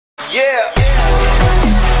Yeah.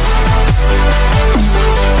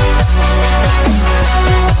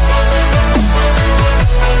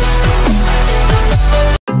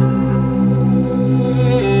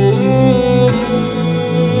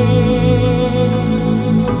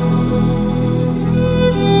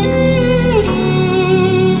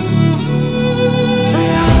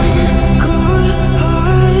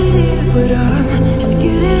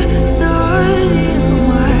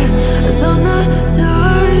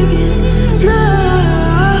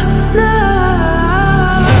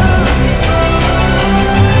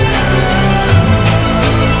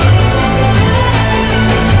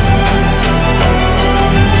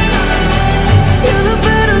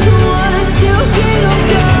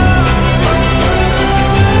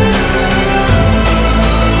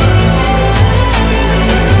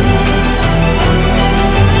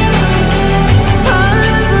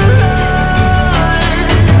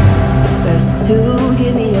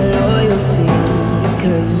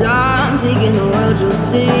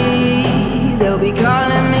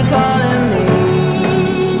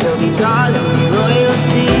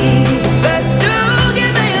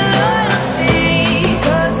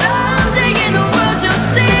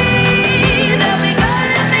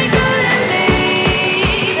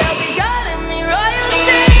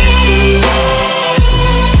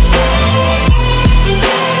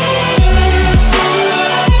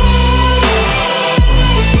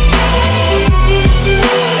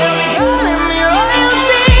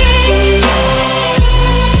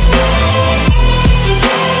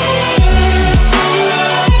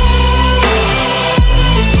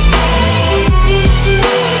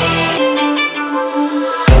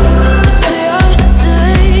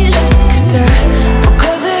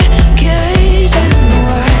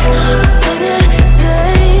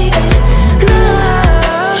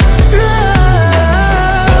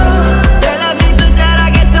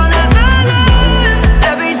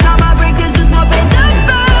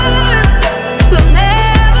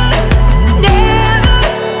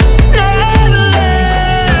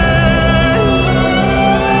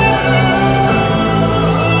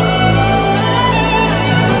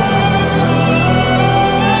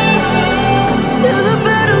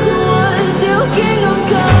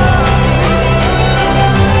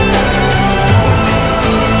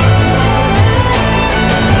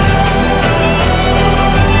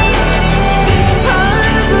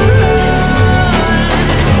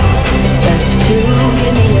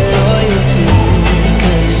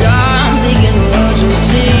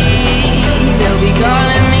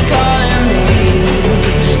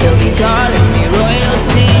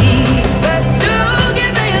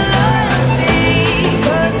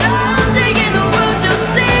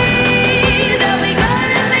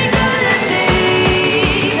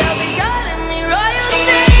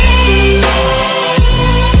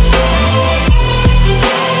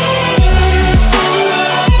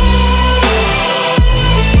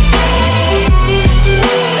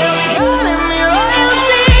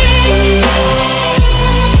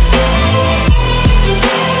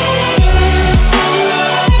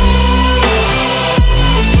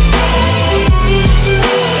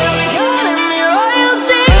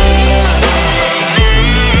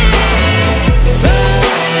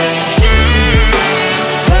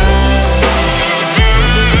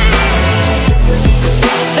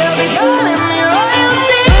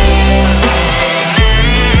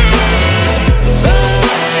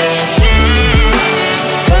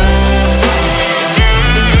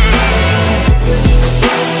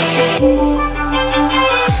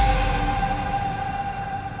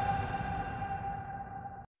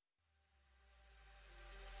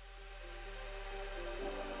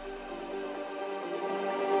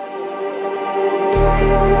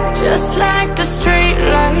 Just like the street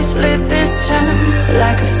lights lit this town,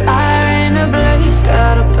 like a fire in a blaze,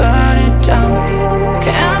 gotta burn it down.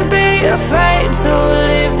 Can't be afraid to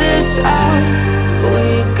leave this out.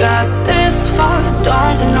 We got this far,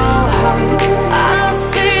 don't know how. I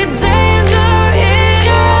see danger in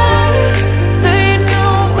your eyes. They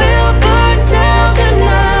know we'll burn down the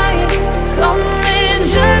night. Coming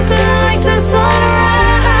just like the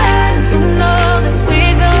sunrise. You know that we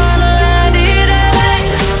gonna let it out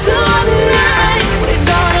tonight. We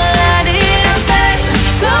gonna let it out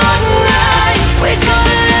tonight.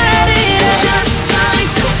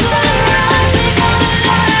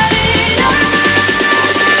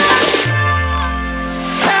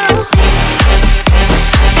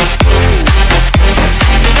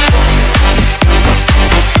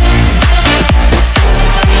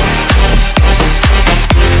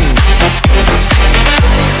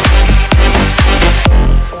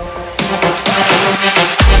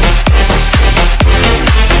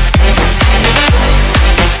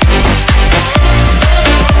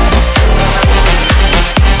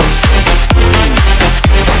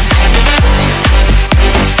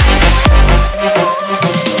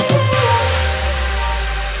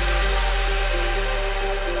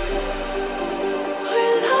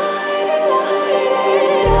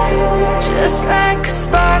 just like a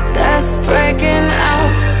spark that's breaking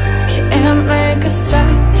out. Can't make a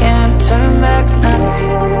stop, can't turn back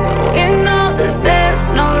now. We know that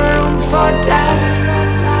there's no room for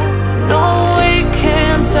doubt. No, we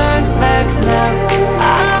can't turn back now.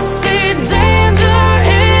 I see danger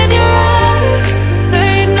in your eyes.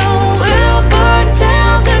 They know we'll burn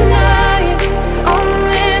down the night.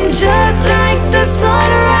 Coming just like the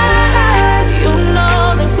sunrise. You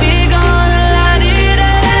know that we gonna light it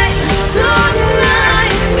up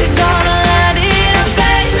tonight. We gonna light it up,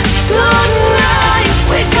 babe. Tonight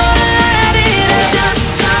we gonna light it up just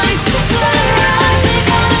like the sunrise. We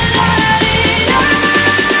gonna light it up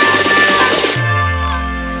now.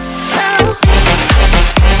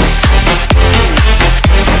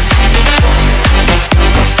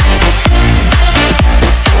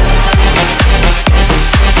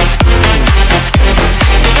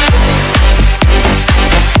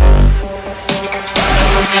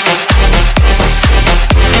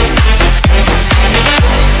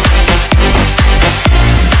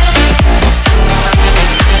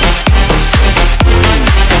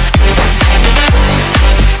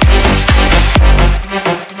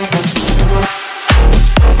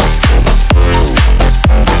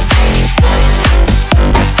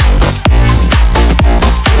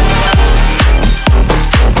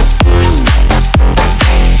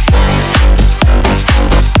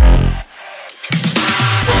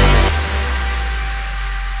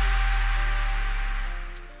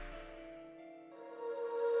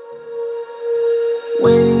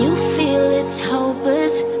 When you feel it's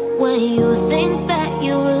hopeless, when you think that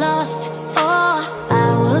you lost, oh,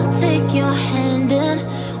 I will take your hand and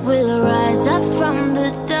we'll rise up from the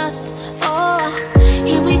dust. Oh,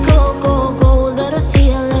 here we go, go, go, let us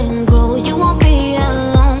heal and grow. You won't be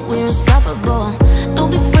alone, we're unstoppable. Don't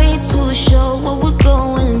be afraid to show what we're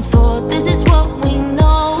going for. This is what we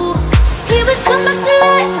know. Here we come back to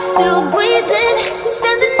life, we're still breathing.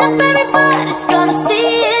 Standing up, everybody's gonna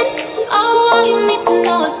see it. Oh, all you need to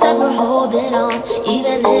know is that we're holding on.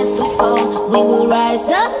 Even if we fall, we will rise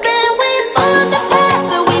up and we follow the path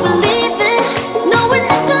that we believe in. No, we're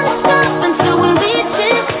not gonna stop until we reach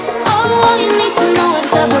it. Oh, all you need to know is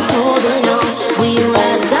that we're holding on. We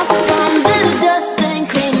rise up from the dust and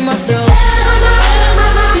claim our throne.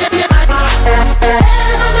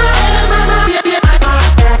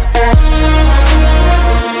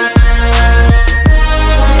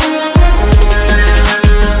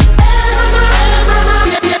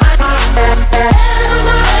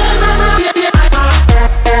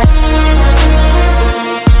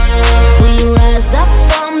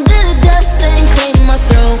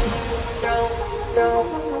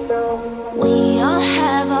 We all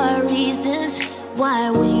have our reasons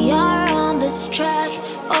why we are on this track.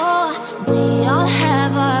 Oh, we all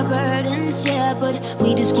have our burdens, yeah, but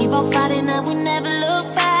we just keep on fighting and we never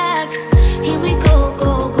look back. Here we go,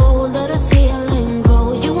 go, go, let us heal and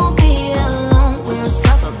grow. You won't be alone, we're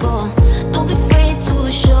unstoppable. Don't be afraid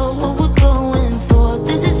to show what we're going for.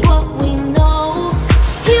 This is what we know.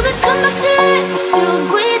 Here we come back to life, we're still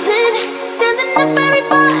breathing. Standing up,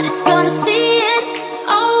 everybody's gonna see it.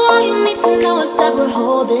 Oh, all you need to know is that we're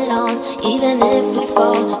holding on. Even if we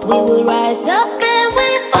fall, we will rise up and we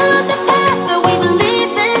follow the path that we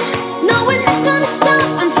believe in. No, we're not gonna stop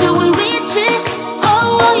until we reach it.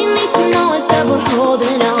 Oh, all you need to know is that we're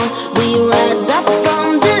holding on. We rise up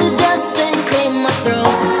from the dust and claim our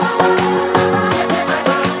throne.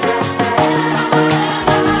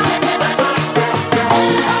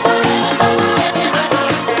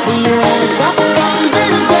 We rise up from the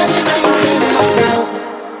dust and claim our throne.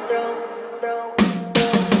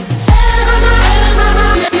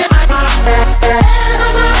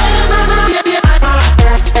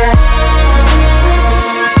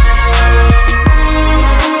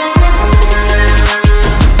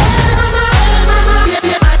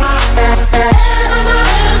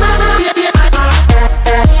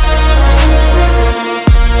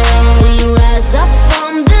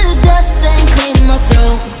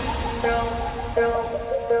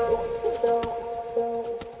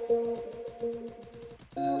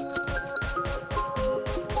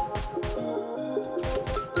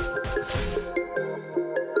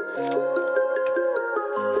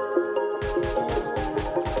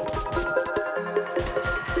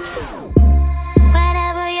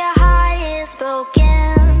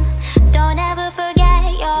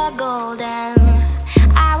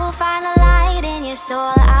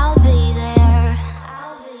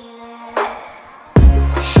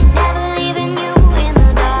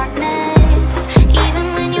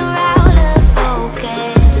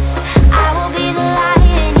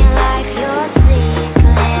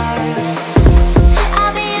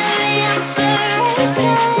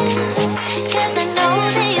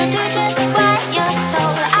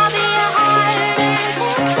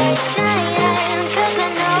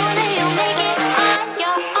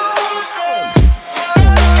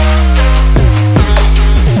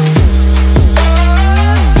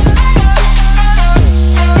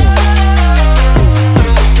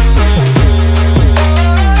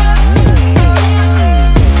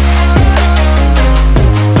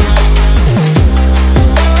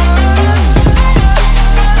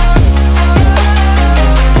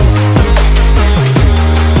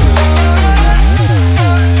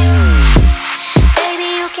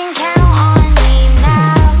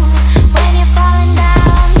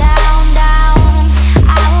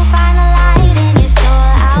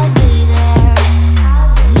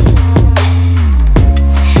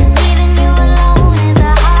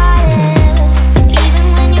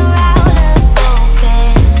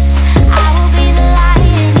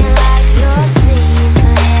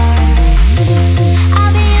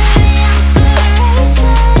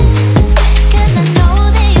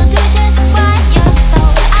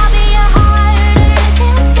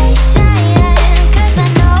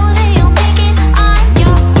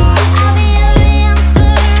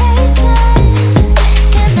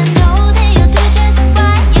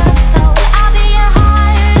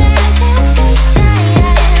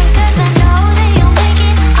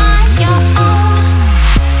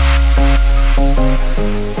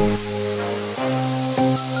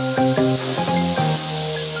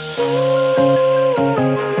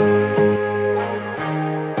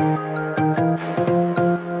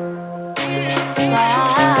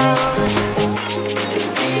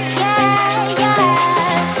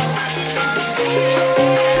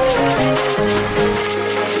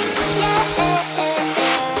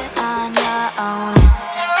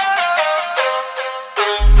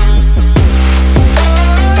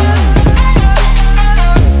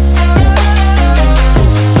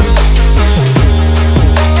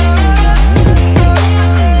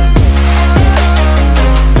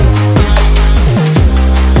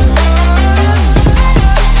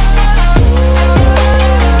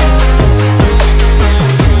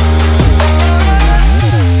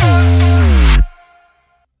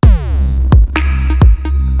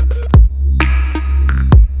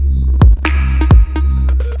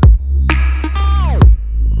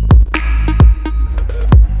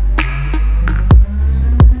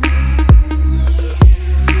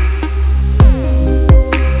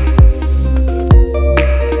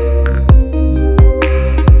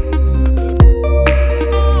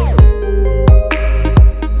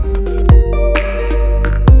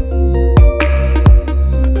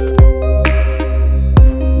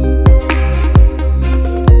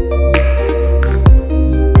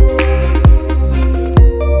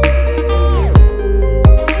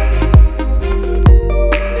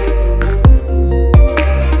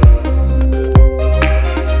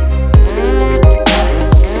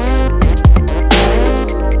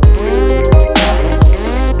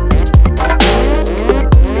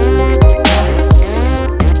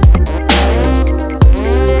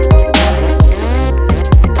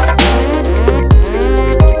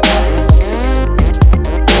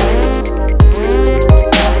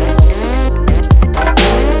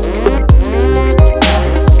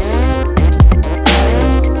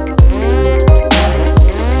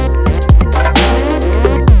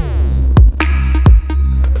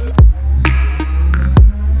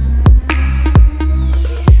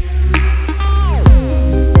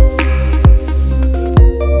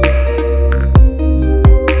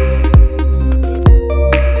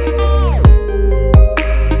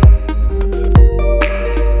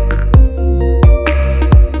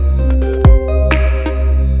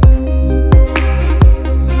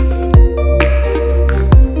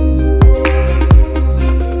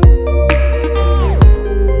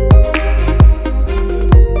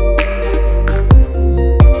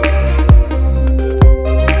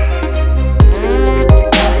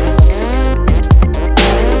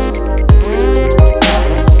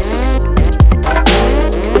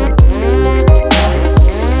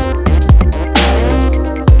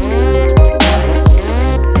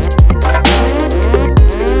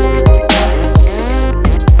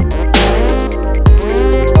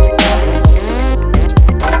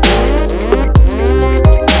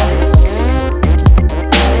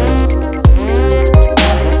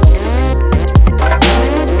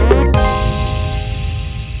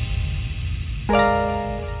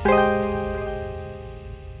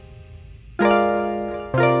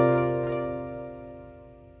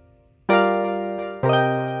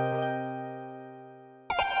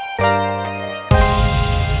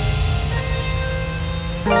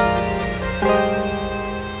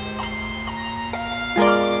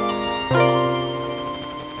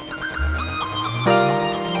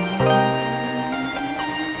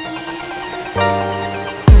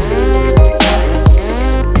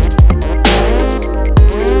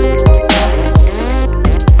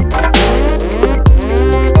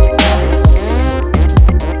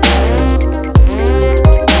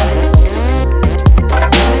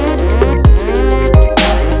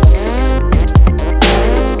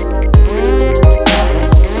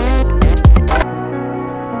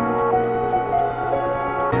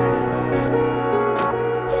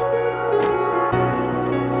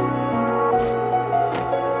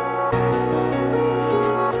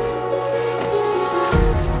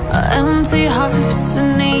 empty hearts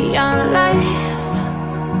and neon lights.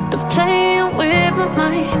 They're playing with my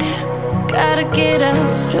mind. Gotta get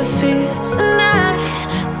out of here tonight.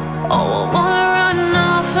 Oh, I wanna run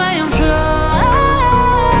off and fly.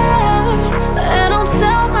 And I'll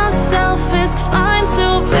tell myself it's fine to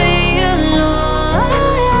be alone,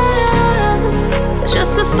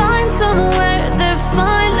 just to find somewhere that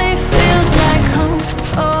finally feels like home.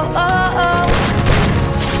 Oh, oh, oh.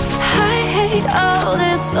 I hate all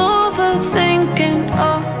this overthinking.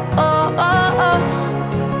 Oh, oh, oh, oh.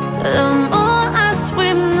 The more I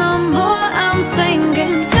swim, the more I'm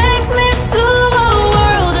sinking. Take me to a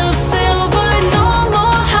world of silver. No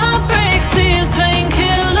more heartbreaks, tears,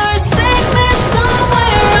 painkillers. Take me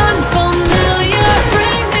somewhere unfamiliar.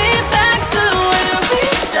 Bring me back to where we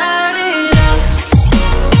started out.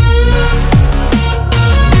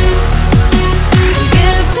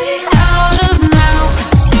 Get me out of now,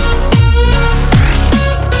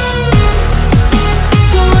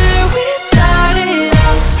 to where we started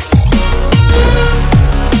out.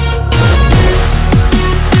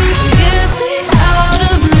 Get me out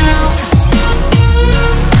of now,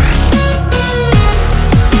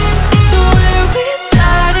 to where we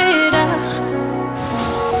started out.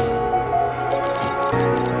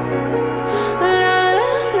 La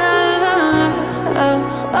la la la la, oh,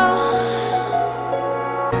 oh.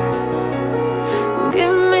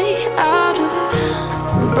 Get me out of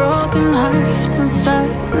broken hearts and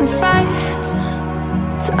starting fights,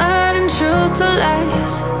 turning truth to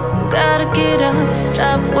lies. Gotta get up,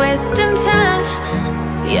 stop wasting time.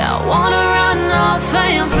 Yeah, I wanna